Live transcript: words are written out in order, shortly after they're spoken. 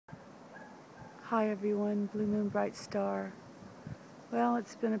Hi everyone, Blue Moon Bright Star. Well,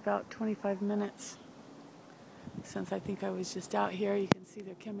 it's been about 25 minutes since I think I was just out here. You can see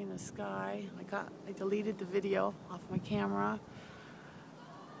they're coming in the sky. I deleted the video off my camera.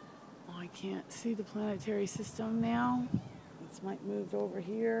 I can't see the planetary system now. It's might moved over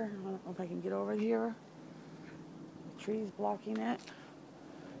here. I don't know if I can get over here. The tree's blocking it.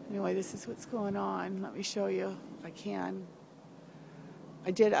 Anyway, this is what's going on. Let me show you if I can.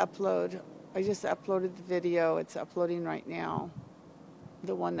 I just uploaded the video. It's uploading right now.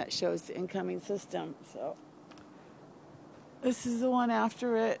 The one that shows the incoming system. So this is the one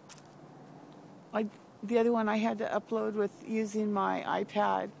after it. The other one I had to upload with using my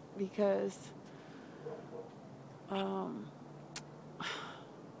iPad because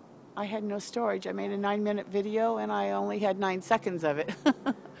I had no storage. I made a 9-minute video and I only had 9 seconds of it.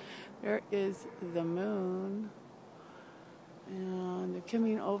 There is the moon. And they're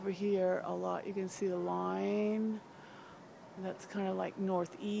coming over here a lot. You can see the line. That's kind of like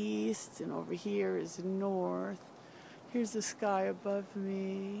northeast, and over here is north. Here's the sky above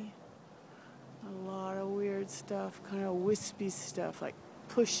me. A lot of weird stuff, kind of wispy stuff, like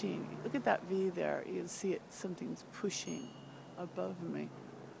pushing. Look at that V there. You can see it. Something's pushing above me.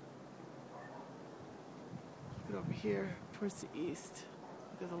 Look at over here towards the east.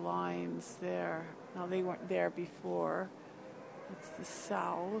 Look at the lines there. Now they weren't there before. It's the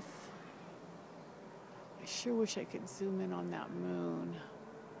south. I sure wish I could zoom in on that moon.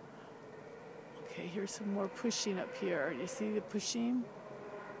 Okay, here's some more pushing up here. You see the pushing?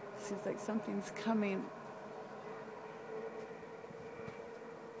 Seems like something's coming.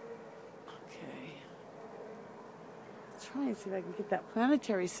 Okay. Trying to see if I can get that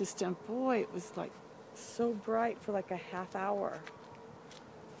planetary system. Boy, it was like so bright for like a half hour.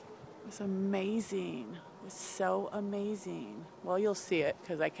 It was amazing. It was so amazing. Well, you'll see it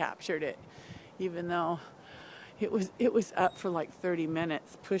because I captured it, even though it was up for like 30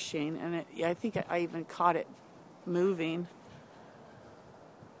 minutes pushing, and I think I even caught it moving.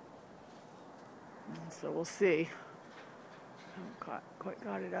 So we'll see. I haven't quite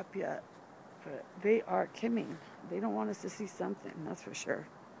got it up yet, but they are coming. They don't want us to see something, that's for sure.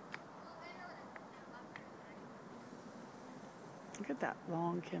 Look at that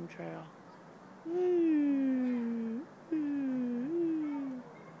long chemtrail.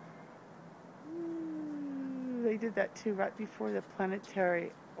 They did that too right before the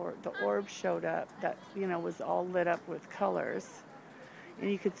planetary or the orb showed up. That was all lit up with colors,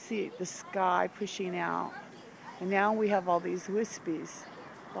 and you could see the sky pushing out. And now we have all these wispies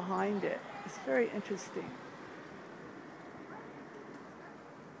behind it. It's very interesting.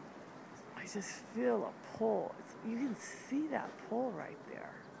 I just feel a pull. You can see that pull right there.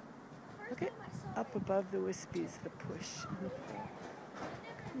 Look at up above the wispies, the push and the pull.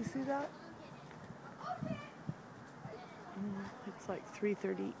 You see that? It's like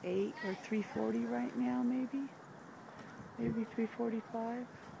 3:38 or 3:40 right now, maybe 3:45.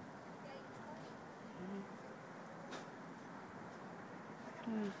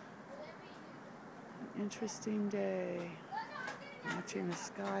 An interesting day. Watching the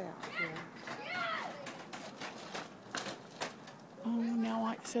sky out here. Oh,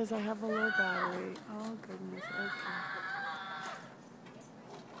 now it says I have a low battery. Oh, goodness. Okay.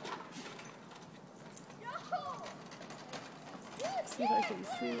 See if I can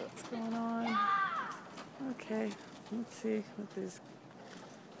see what's going on. Okay, let's see what this.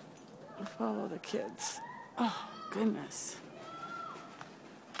 I'll follow the kids. Oh, goodness.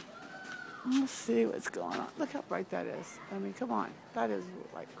 Let's see what's going on. Look how bright that is. I mean, come on. That is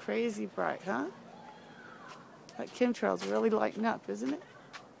like crazy bright, huh? That chemtrail's really lighting up, isn't it?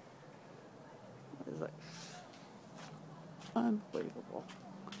 It's like unbelievable.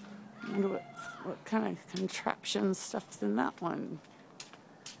 I wonder what kind of contraption stuff's in that one.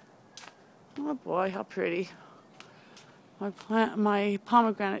 Oh boy, how pretty. My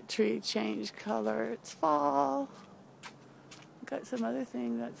pomegranate tree changed color. It's fall. Got some other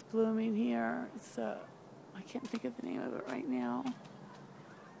thing that's blooming here. It's I can't think of the name of it right now.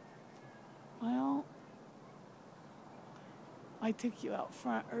 Well, I took you out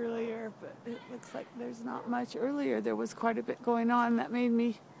front earlier, but it looks like there's not much. Earlier there was quite a bit going on that made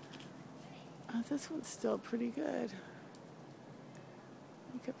me. This one's still pretty good.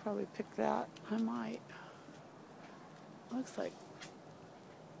 You could probably pick that. I might. It looks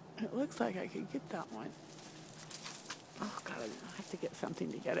like I could get that one. Oh God, I have to get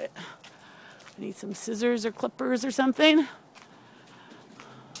something to get it. I need some scissors or clippers or something.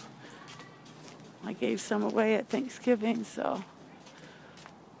 I gave some away at Thanksgiving, so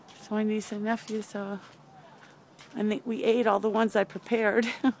my niece and nephew, so I think we ate all the ones I prepared.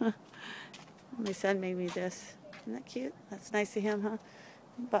 My son made me this. Isn't that cute? That's nice of him, huh?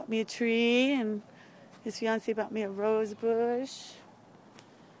 He bought me a tree, and his fiance bought me a rose bush.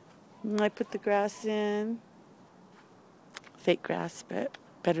 And I put the grass in. Fake grass, but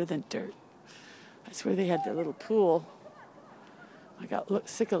better than dirt. That's where they had their little pool. I got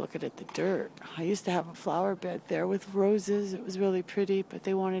sick of looking at the dirt. I used to have a flower bed there with roses. It was really pretty, but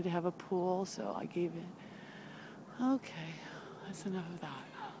they wanted to have a pool, so I gave in. Okay, that's enough of that.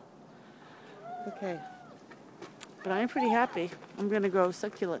 Okay, but I'm pretty happy. I'm going to grow a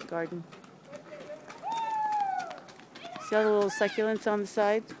succulent garden. See all the little succulents on the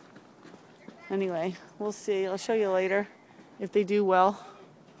side? Anyway, we'll see. I'll show you later if they do well.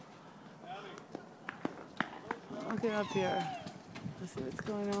 I'll get up here. Let's see what's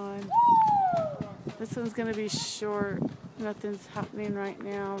going on. This one's going to be short. Nothing's happening right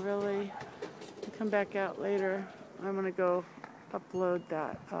now, really. I'll come back out later. I'm going to go upload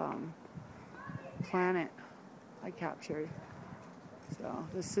that planet I captured. So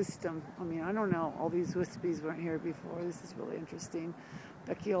the system, I mean, I don't know. All these wispies weren't here before. This is really interesting.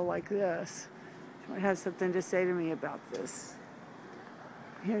 Becky will like this. She might have something to say to me about this.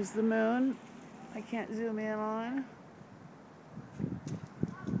 Here's the moon. I can't zoom in on.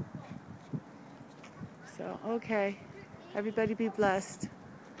 So, okay. Everybody be blessed.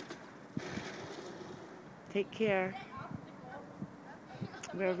 Take care.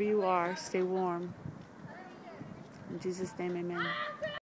 Wherever you are, stay warm. In Jesus' name, amen.